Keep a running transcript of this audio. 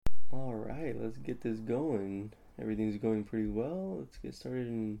Alright, let's get this going. Everything's going pretty well. Let's get started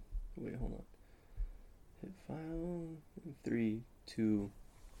in. Wait, hold on. Hit file. 3, 2,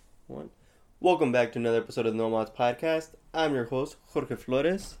 1. Welcome back to another episode of the Nomads Podcast. I'm your host, Jorge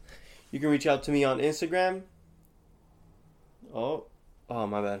Flores. You can reach out to me on Instagram. Oh,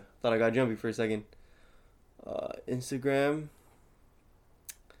 my bad. Thought I got jumpy for a second. Instagram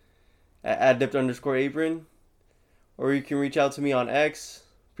at adept_apron. Or you can reach out to me on X,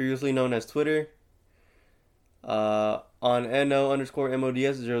 previously known as Twitter, on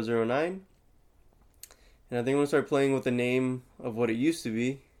no_mods009. And I think I'm going to start playing with the name of what it used to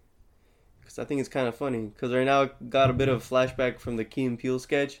be, because I think it's kind of funny. Because right now I got a bit of flashback from the Key and Peele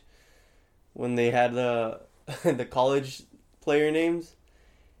sketch, when they had the the college player names.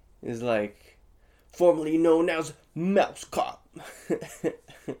 It's like, formerly known as Mouse Cop.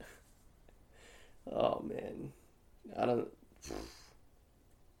 Oh, man. I don't...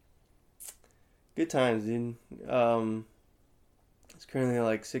 Good times, dude. It's currently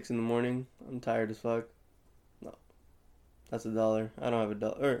like 6 in the morning. I'm tired as fuck. No, that's $1. I don't have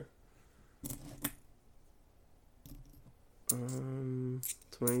 $1.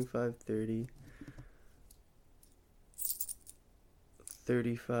 25, 30,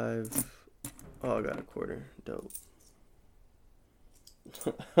 35. Oh, I got a quarter. Dope.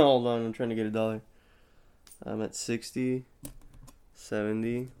 Hold on, I'm trying to get $1. I'm at 60,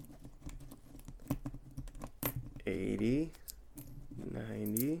 70, 80,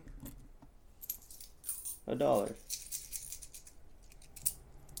 90, $1.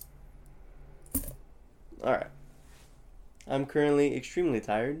 Alright. I'm currently extremely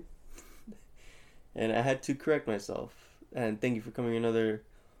tired. And I had to correct myself. And thank you for coming another...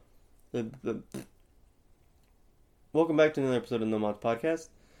 Welcome back to another episode of the Nomads Podcast.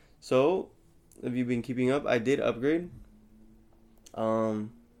 So, if you've been keeping up, I did upgrade.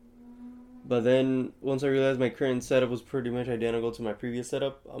 But then, once I realized my current setup was pretty much identical to my previous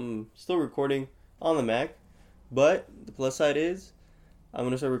setup, I'm still recording on the Mac. But, the plus side is, I'm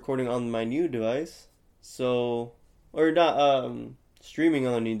going to start recording on my new device. So, or not, streaming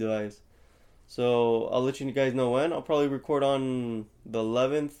on the new device. So, I'll let you guys know when. I'll probably record on the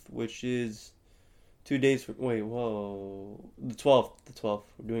 11th, which is 2 days from, wait, whoa, the 12th,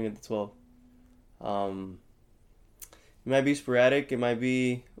 we're doing it the 12th. It might be sporadic, it might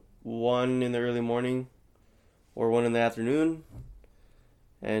be one in the early morning, or one in the afternoon,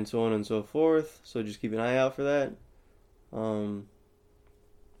 and so on and so forth, so just keep an eye out for that.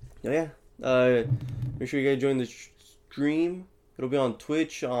 Make sure you guys join the stream. It'll be on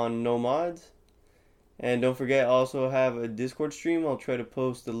Twitch on No Mods. And don't forget, I also have a Discord stream. I'll try to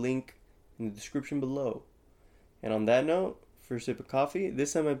post the link in the description below. And on that note, first sip of coffee.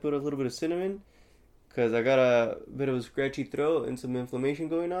 This time I put a little bit of cinnamon, because I got a bit of a scratchy throat and some inflammation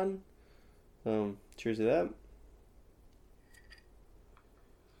going on. Cheers to that.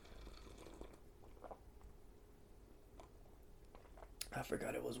 I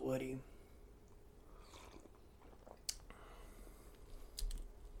forgot it was woody.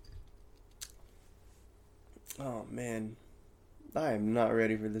 Oh, man. I am not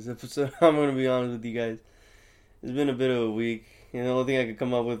ready for this episode. I'm going to be honest with you guys. It's been a bit of a week. And the only thing I could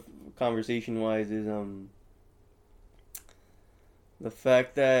come up with conversation-wise is the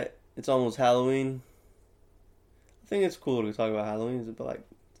fact that it's almost Halloween. I think it's cool to talk about Halloween. It's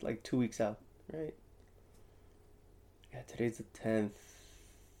like 2 weeks out, right? Yeah, today's the 10th,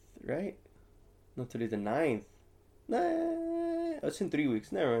 right? No, today's the 9th. Nah, it's in 3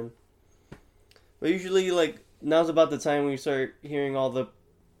 weeks. Never mind. But usually, like, now's about the time when you start hearing all the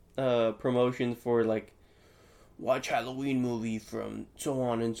promotions for, like, watch Halloween movie from so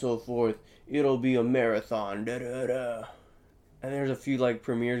on and so forth. It'll be a marathon. Da da da. And there's a few, like,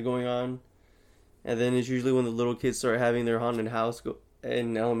 premieres going on. And then it's usually when the little kids start having their haunted house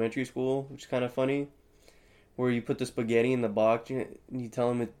in elementary school, which is kind of funny. Where you put the spaghetti in the box and you tell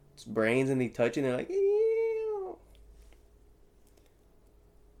them it's brains and they touch it and they're like, ew.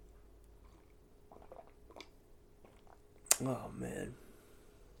 Oh, man.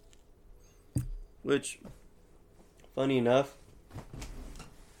 Which, funny enough,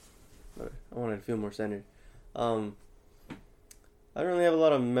 I wanted to feel more centered. I don't really have a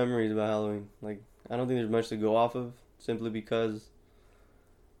lot of memories about Halloween. Like, I don't think there's much to go off of, simply because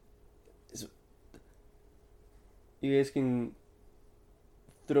you guys can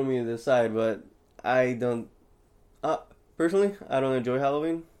throw me to the side, but I don't, personally, I don't enjoy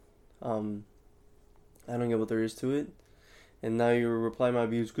Halloween. I don't get what there is to it. And now you reply my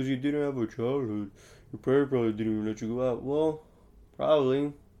views because you didn't have a childhood. Your parents probably didn't even let you go out. Well,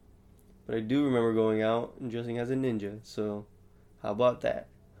 probably. But I do remember going out and dressing as a ninja. So, how about that?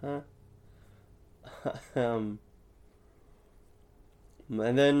 Huh? um,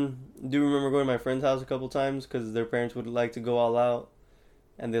 and then do remember going to my friend's house a couple times because their parents would like to go all out,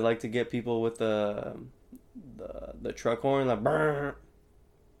 and they like to get people with the truck horn like brrr.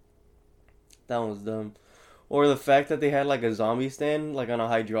 That one was dumb. Or the fact that they had like a zombie stand like on a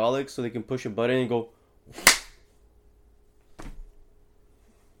hydraulic so they can push a button and go.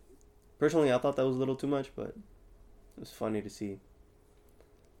 Personally, I thought that was a little too much, but it was funny to see.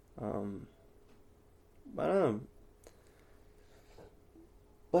 Um, I don't know.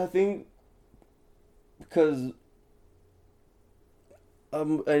 But I think because I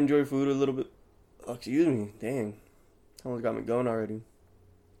enjoy food a little bit. Oh, excuse me, dang, almost got me going already.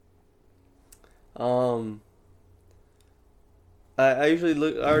 Um, I usually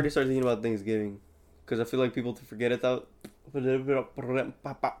look. I already start thinking about Thanksgiving because I feel like people forget it.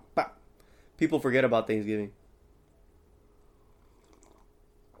 People forget about Thanksgiving.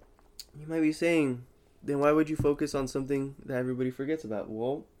 You might be saying, then why would you focus on something that everybody forgets about?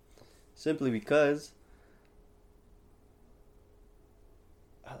 Well, simply because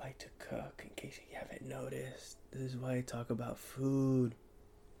I like to cook, in case you haven't noticed. This is why I talk about food.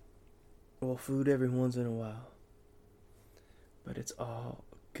 Well, food every once in a while. But it's all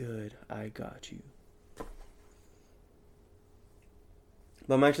good. I got you.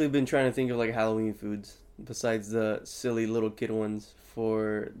 But I'm actually been trying to think of like Halloween foods besides the silly little kid ones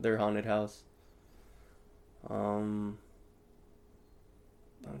for their haunted house. I'm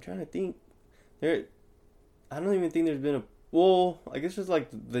trying to think. There, I don't even think there's been a. Well, I guess it's like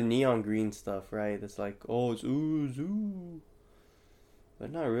the neon green stuff, right? That's like, oh, it's ooh, zoo,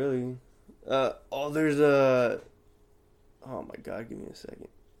 but not really. There's a. Oh my god, give me a second.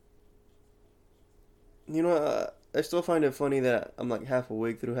 You know, I still find it funny that I'm like half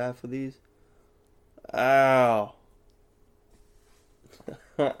awake through half of these. Ow.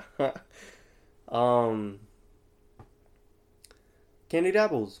 um, Candied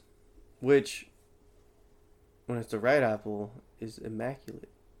apples, which when it's the right apple is immaculate.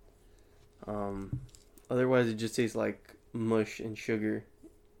 Um, Otherwise it just tastes like mush and sugar.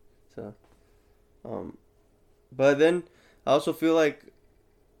 So, um, but then I also feel like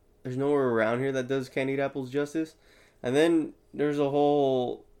there's nowhere around here that does candied apples justice. And then there's a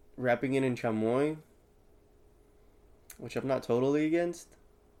whole wrapping it in chamoy, which I'm not totally against,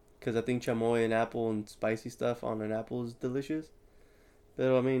 because I think chamoy and apple and spicy stuff on an apple is delicious.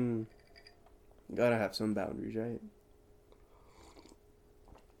 But I mean, gotta have some boundaries, right?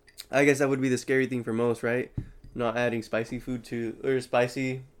 I guess that would be the scary thing for most, right? Not adding spicy food to, or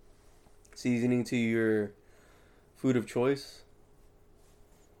spicy seasoning to your food of choice.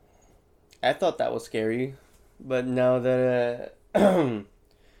 I thought that was scary, but now that I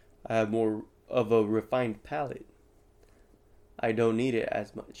have more of a refined palate, I don't need it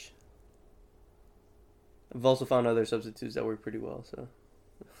as much. I've also found other substitutes that work pretty well, so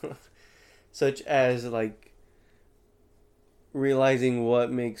such as like realizing what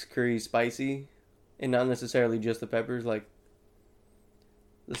makes curry spicy and not necessarily just the peppers, like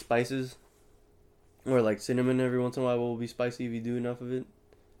the spices, or like cinnamon every once in a while will be spicy if you do enough of it.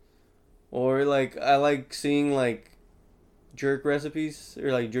 Or like I like seeing like jerk recipes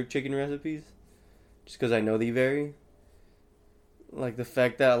or like jerk chicken recipes just because I know they vary. Like the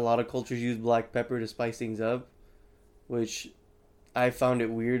fact that a lot of cultures use black pepper to spice things up, which I found it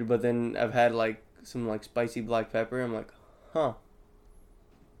weird, but then I've had like some like spicy black pepper. I'm like, huh,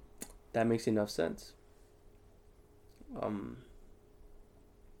 that makes enough sense. Um,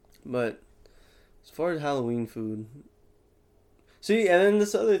 but as far as Halloween food, see, and then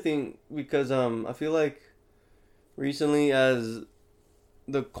this other thing because I feel like recently as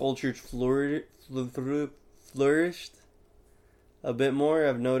the culture flourished a bit more,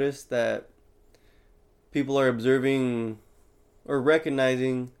 I've noticed that people are observing or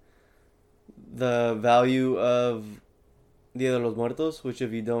recognizing the value of Dia de los Muertos, which,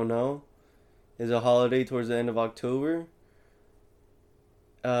 if you don't know, is a holiday towards the end of October,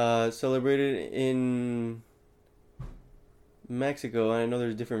 celebrated in Mexico. And I know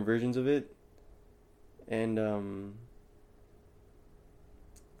there's different versions of it, and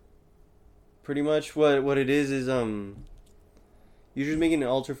pretty much what it is you're just making an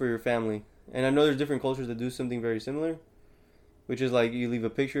altar for your family. And I know there's different cultures that do something very similar, which is like you leave a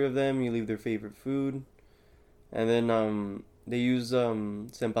picture of them, you leave their favorite food, and then they use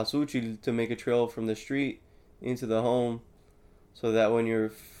cempasúchil to make a trail from the street into the home, so that when your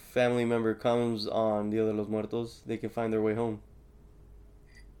family member comes on Dia de los Muertos, they can find their way home.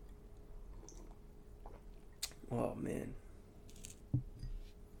 Oh man!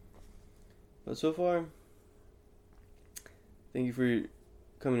 But so far, thank you for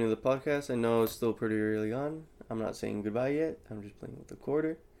coming to the podcast. I know it's still pretty early on. I'm not saying goodbye yet. I'm just playing with the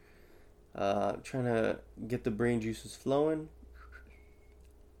quarter. Trying to get the brain juices flowing.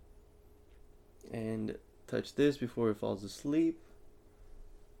 And touch this before it falls asleep.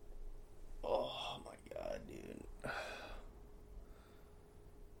 Oh my god, dude.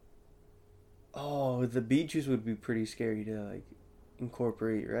 Oh, the beet juice would be pretty scary to like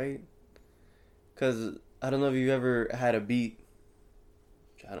incorporate, right? Because I don't know if you've ever had a beet.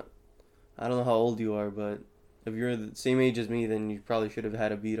 I don't know how old you are, but if you're the same age as me, then you probably should have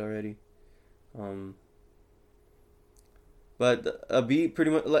had a beet already. Um, but a beet,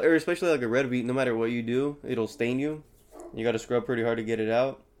 pretty much, or especially like a red beet, no matter what you do, it'll stain you. You got to scrub pretty hard to get it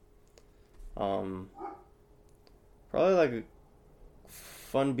out. Um, Probably like a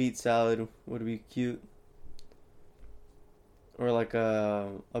fun beet salad would be cute, or like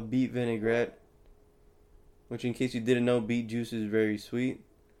a beet vinaigrette. Which, in case you didn't know, beet juice is very sweet.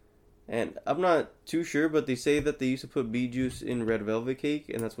 And I'm not too sure, but they say that they used to put beet juice in red velvet cake,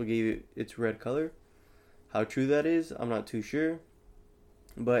 and that's what gave it its red color. How true that is, I'm not too sure.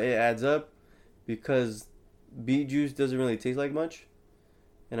 But it adds up because beet juice doesn't really taste like much.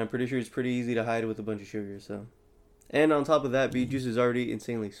 And I'm pretty sure it's pretty easy to hide with a bunch of sugar, so. And on top of that, beet juice is already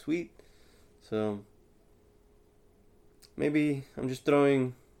insanely sweet. So maybe I'm just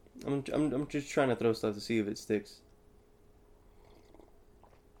throwing I'm just trying to throw stuff to see if it sticks.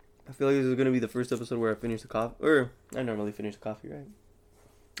 I feel like this is gonna be the first episode where I finish the coffee, or I normally finish the coffee, right?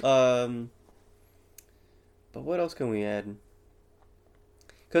 But what else can we add?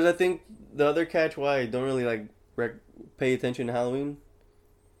 Because I think the other catch why I don't really like pay attention to Halloween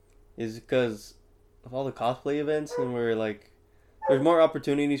is because of all the cosplay events, and where like there's more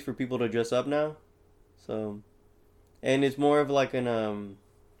opportunities for people to dress up now. So, and it's more of like an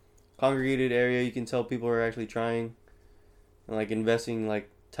congregated area. You can tell people are actually trying and like investing like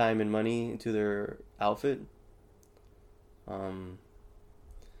time and money into their outfit.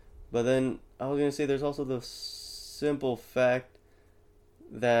 But then I was gonna say there's also the simple fact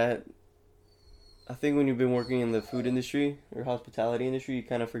that I think when you've been working in the food industry or hospitality industry, you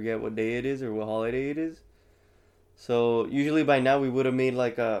kind of forget what day it is or what holiday it is. So usually by now we would have made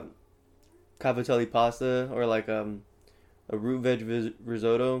like a cavatelli pasta or like a root veg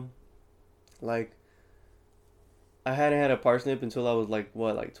risotto. Like I hadn't had a parsnip until I was like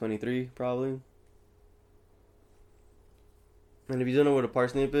 23 probably. And if you don't know what a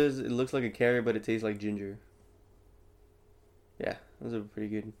parsnip is, it looks like a carrot, but it tastes like ginger. Yeah, those are pretty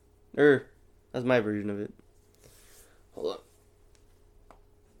good. That's my version of it. Hold on.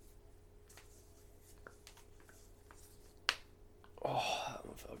 Oh, that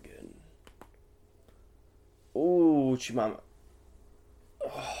one felt good. Oh, chimama.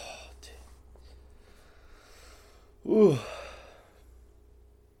 Oh, ooh.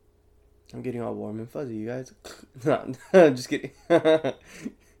 I'm getting all warm and fuzzy, you guys. No, just kidding.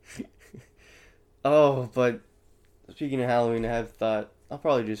 Oh, but speaking of Halloween, I have thought I'll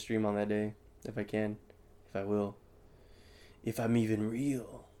probably just stream on that day if I can, if I will, if I'm even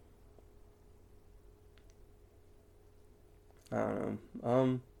real. I don't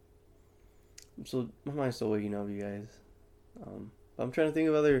know. So my mind's still waking up, you guys. I'm trying to think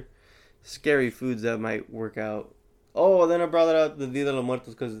of other scary foods that might work out. Oh, then I brought it up the Dia de los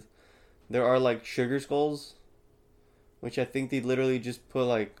Muertos because there are like sugar skulls, which I think they literally just put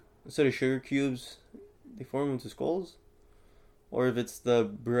like instead of sugar cubes, they form into skulls, or if it's the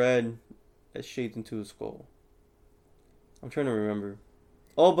bread that's shaped into a skull. I'm trying to remember.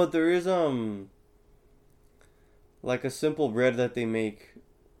 Oh, but there is like a simple bread that they make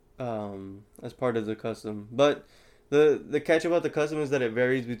as part of the custom. But the catch about the custom is that it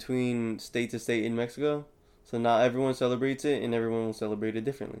varies between state to state in Mexico. So not everyone celebrates it, and everyone will celebrate it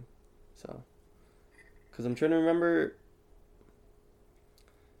differently. So, because I'm trying to remember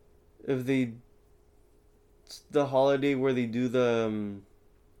if the holiday where they do the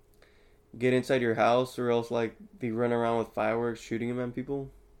get inside your house, or else like they run around with fireworks shooting them at people,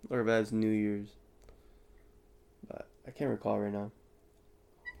 or if that's New Year's. But I can't recall right now.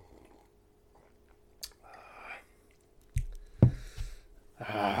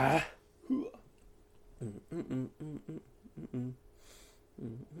 Ah.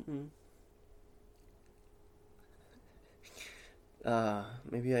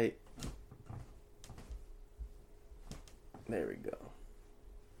 Maybe I. There we go.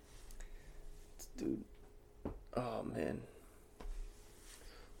 Dude. Oh man.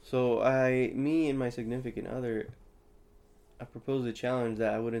 So me and my significant other, I proposed a challenge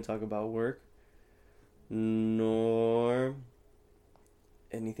that I wouldn't talk about work, nor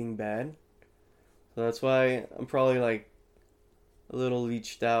anything bad. So that's why I'm probably like a little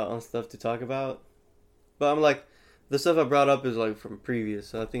leached out on stuff to talk about. But I'm like, the stuff I brought up is like from previous,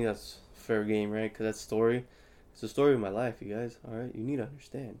 so I think that's fair game, right? Because that's story. It's the story of my life, you guys. All right, you need to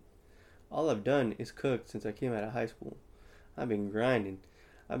understand. All I've done is cooked since I came out of high school. I've been grinding.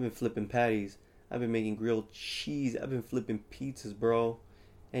 I've been flipping patties. I've been making grilled cheese. I've been flipping pizzas, bro.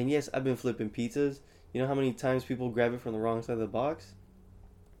 And yes, I've been flipping pizzas. You know how many times people grab it from the wrong side of the box?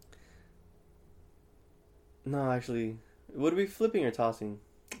 No, actually, would it be flipping or tossing?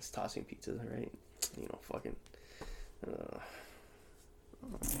 It's tossing pizzas, right? You know, fucking.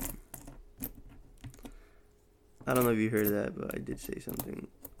 I don't know if you heard that, but I did say something.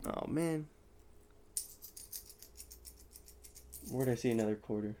 Oh, man. Where'd I see another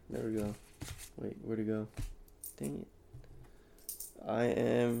quarter? There we go. Wait, where'd it go? Dang it. I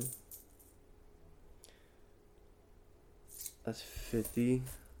am... That's 50.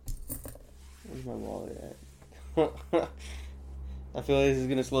 Where's my wallet at? I feel like this is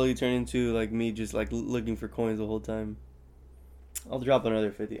gonna slowly turn into like me just like looking for coins the whole time. I'll drop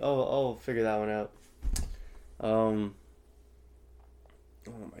another 50. Oh, I'll figure that one out. Oh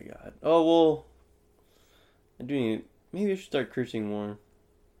my god. Oh well. I do need. Maybe I should start cursing more.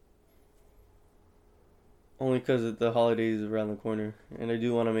 Only because the holidays is around the corner, and I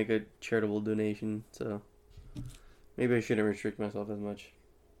do want to make a charitable donation. So maybe I shouldn't restrict myself as much.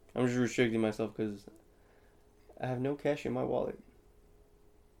 I'm just restricting myself because I have no cash in my wallet.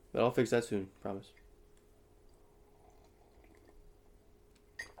 But I'll fix that soon, promise.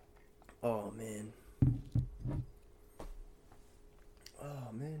 Oh, man.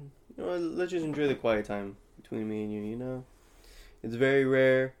 Oh, man. You know, let's just enjoy the quiet time between me and you know? It's very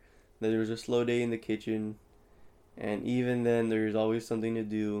rare that there's a slow day in the kitchen. And even then, there's always something to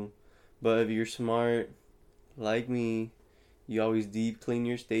do. But if you're smart, like me, you always deep clean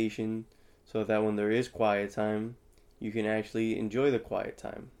your station so that when there is quiet time, you can actually enjoy the quiet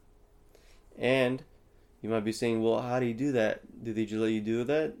time. And you might be saying, well, how do you do that? Do they just let you do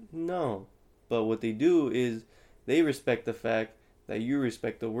that? No. But what they do is they respect the fact that you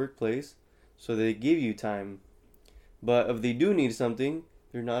respect the workplace, so they give you time. But if they do need something,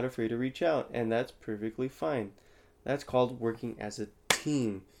 they're not afraid to reach out, and that's perfectly fine. That's called working as a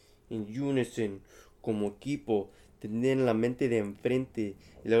team, in unison, como equipo, tener la mente de enfrente.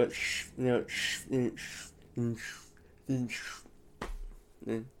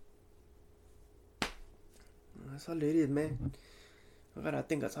 That's all it is, man. I gotta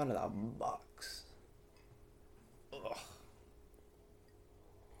think outside of that box. Ugh.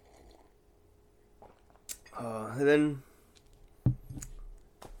 And then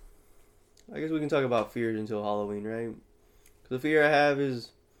I guess we can talk about fears until Halloween, right? Because the fear I have is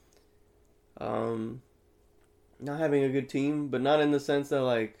not having a good team, but not in the sense that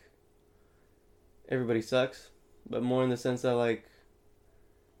like everybody sucks, but more in the sense that like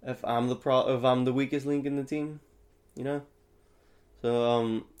if I'm the weakest link in the team, you know.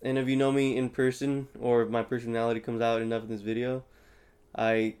 So and if you know me in person or if my personality comes out enough in this video,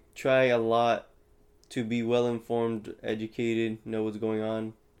 I try a lot to be well informed, educated, know what's going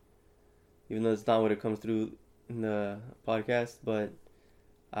on. Even though it's not what it comes through in the podcast, but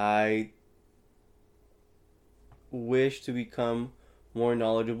I wish to become more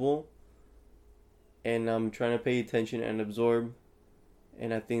knowledgeable, and I'm trying to pay attention and absorb,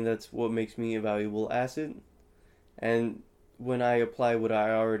 and I think that's what makes me a valuable asset. And when I apply what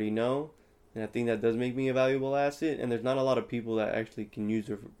I already know, and I think that does make me a valuable asset, and there's not a lot of people that actually can use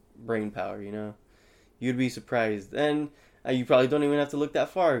their brain power, you know? You'd be surprised. And you probably don't even have to look that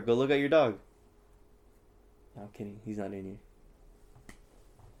far. Go look at your dog. No, I'm kidding. He's not in here.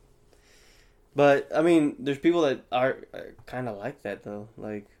 But, I mean, there's people that are kind of like that, though.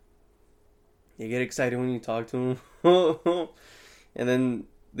 Like, you get excited when you talk to them. And then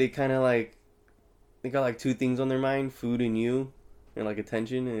they kind of like, they got like two things on their mind, food and you, and like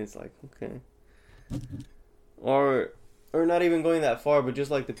attention. And it's like, okay. Or not even going that far, but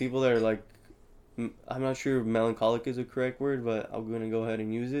just like the people that are like, I'm not sure if melancholic is a correct word, but I'm going to go ahead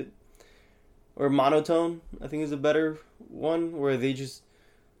and use it. Or monotone, I think is a better one, where they just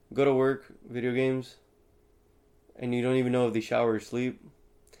go to work, video games, and you don't even know if they shower or sleep.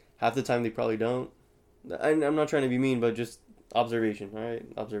 Half the time they probably don't. And I'm not trying to be mean, but just observation, alright?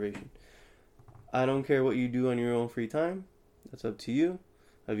 Observation. I don't care what you do on your own free time. That's up to you.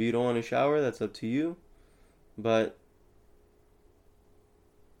 If you don't want to shower, that's up to you. But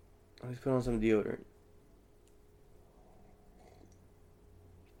let's put on some deodorant.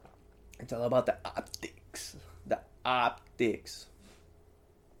 It's all about the optics. The optics.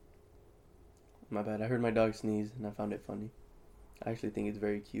 My bad. I heard my dog sneeze and I found it funny. I actually think it's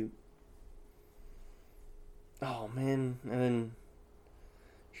very cute. Oh, man. And then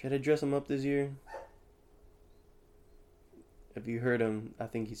Should I dress him up this year? If you heard him, I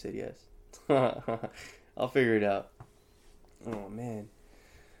think he said yes. I'll figure it out. Oh man,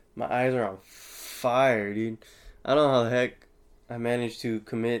 my eyes are on fire, dude. I don't know how the heck I managed to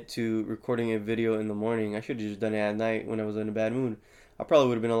commit to recording a video in the morning. I should have just done it at night when I was in a bad mood. I probably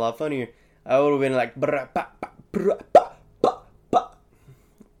would have been a lot funnier. I would have been like,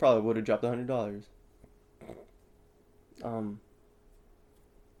 probably would have dropped $100.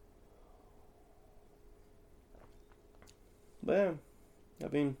 But yeah, I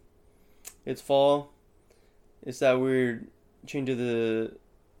mean, it's fall. It's that weird change of the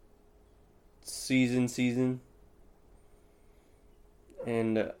season.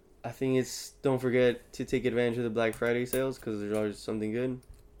 And I think it's, don't forget to take advantage of the Black Friday sales because there's always something good.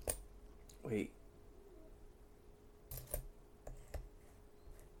 Wait.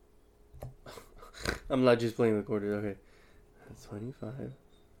 I'm not just playing the quarters. Okay. That's 25.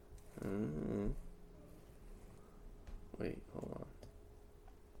 Wait, hold on.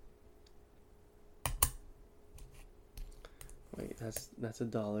 Wait, that's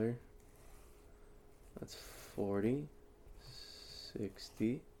 $1. That's 40,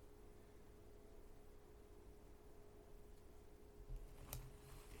 60,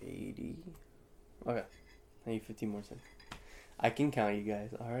 80. Okay, I need 15 more cents. I can count, you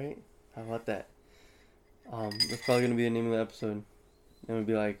guys. All right, how about that? That's probably gonna be the name of the episode. It would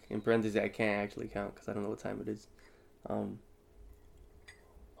be like in parentheses. I can't actually count because I don't know what time it is.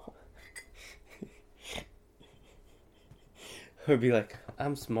 It would be like,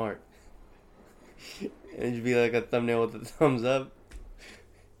 I'm smart. And it'd be like a thumbnail with a thumbs up.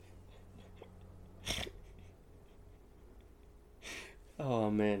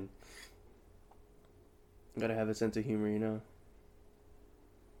 Oh man. Gotta have a sense of humor, you know.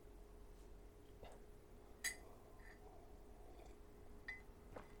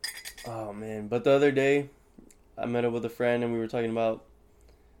 Oh man. But the other day, I met up with a friend and we were talking about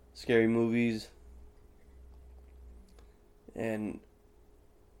scary movies. And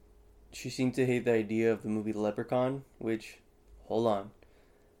she seemed to hate the idea of the movie Leprechaun, which, hold on,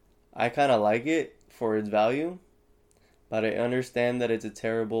 I kind of like it for its value, but I understand that it's a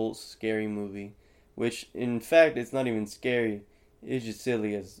terrible, scary movie, which, in fact, it's not even scary. It's just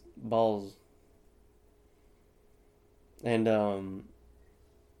silly as balls. And,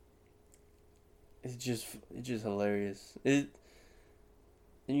 it's just hilarious.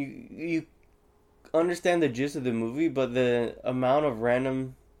 You understand the gist of the movie, but the amount of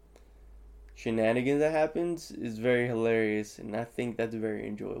random shenanigans that happens is very hilarious, and I think that's very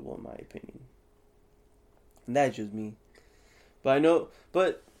enjoyable in my opinion. And that's just me.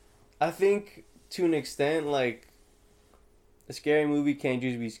 But I think to an extent, like, a scary movie can't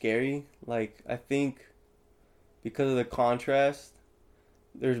just be scary. Like, I think because of the contrast,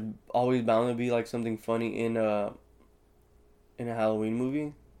 there's always bound to be like something funny in a Halloween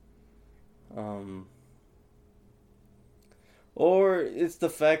movie. Or it's the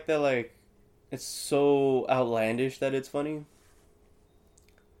fact that like it's so outlandish that it's funny.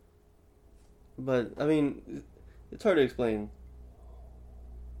 But I mean, it's hard to explain.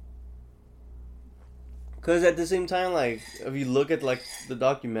 Cause at the same time, like if you look at like the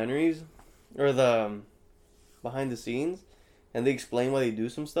documentaries or the behind the scenes, and they explain why they do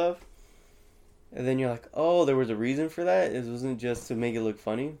some stuff, and then you're like, oh, there was a reason for that. It wasn't just to make it look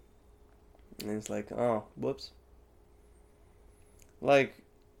funny. And it's like, oh, whoops. Like,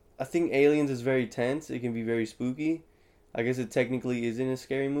 I think Aliens is very tense. It can be very spooky. I guess it technically isn't a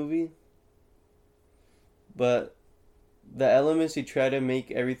scary movie. But the elements he try to make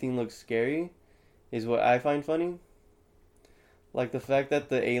everything look scary is what I find funny. Like the fact that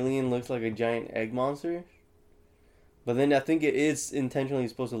the alien looks like a giant egg monster. But then I think it is intentionally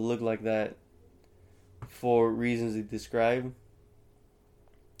supposed to look like that for reasons they describe.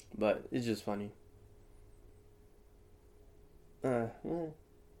 But it's just funny. Yeah.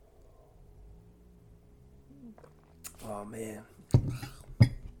 Oh man.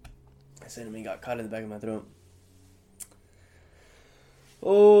 That cinnamon got caught in the back of my throat.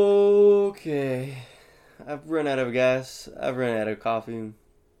 Okay. I've run out of gas. I've run out of coffee.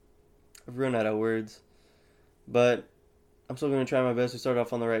 I've run out of words. But I'm still going to try my best to start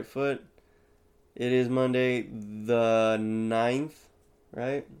off on the right foot. It is Monday the 9th,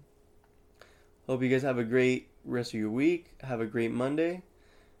 right? Hope you guys have a great rest of your week. Have a great Monday.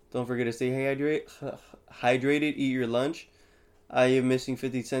 Don't forget to stay hydrated. Eat your lunch. I am missing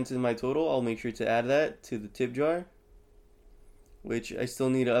 50 cents in my total. I'll make sure to add that to the tip jar, which I still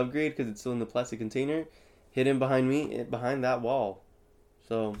need to upgrade because it's still in the plastic container hidden behind me, behind that wall.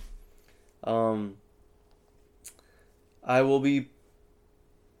 So, I will be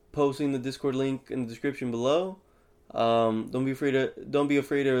posting the Discord link in the description below. Don't be afraid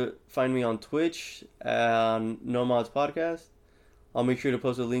to find me on Twitch on No Mods Podcast. I'll make sure to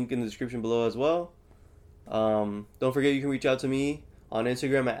post a link in the description below as well. Don't forget you can reach out to me on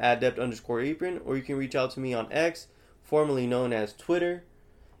Instagram at adept_apron, or you can reach out to me on X, formerly known as Twitter,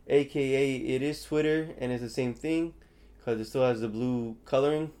 aka it is Twitter and it's the same thing because it still has the blue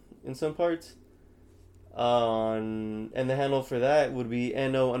coloring in some parts. And the handle for that would be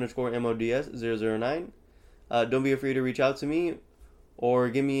no_mods009. Don't be afraid to reach out to me or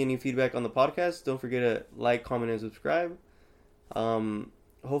give me any feedback on the podcast. Don't forget to like, comment, and subscribe.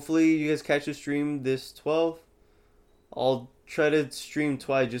 Hopefully you guys catch the stream this 12th. I'll try to stream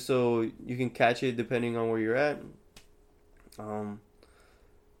twice just so you can catch it depending on where you're at. I'm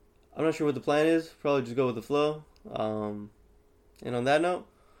not sure what the plan is. Probably just go with the flow. And on that note,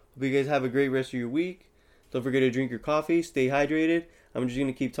 hope you guys have a great rest of your week. Don't forget to drink your coffee. Stay hydrated. I'm just going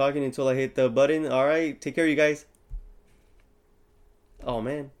to keep talking until I hit the button. Alright, take care, you guys. Oh,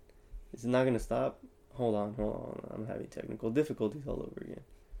 man. Is it not going to stop? Hold on. I'm having technical difficulties all over again.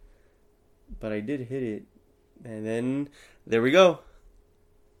 But I did hit it. And then, there we go.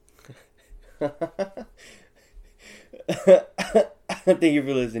 Thank you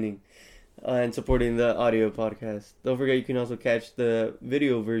for listening and supporting the audio podcast. Don't forget you can also catch the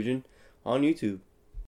video version on YouTube.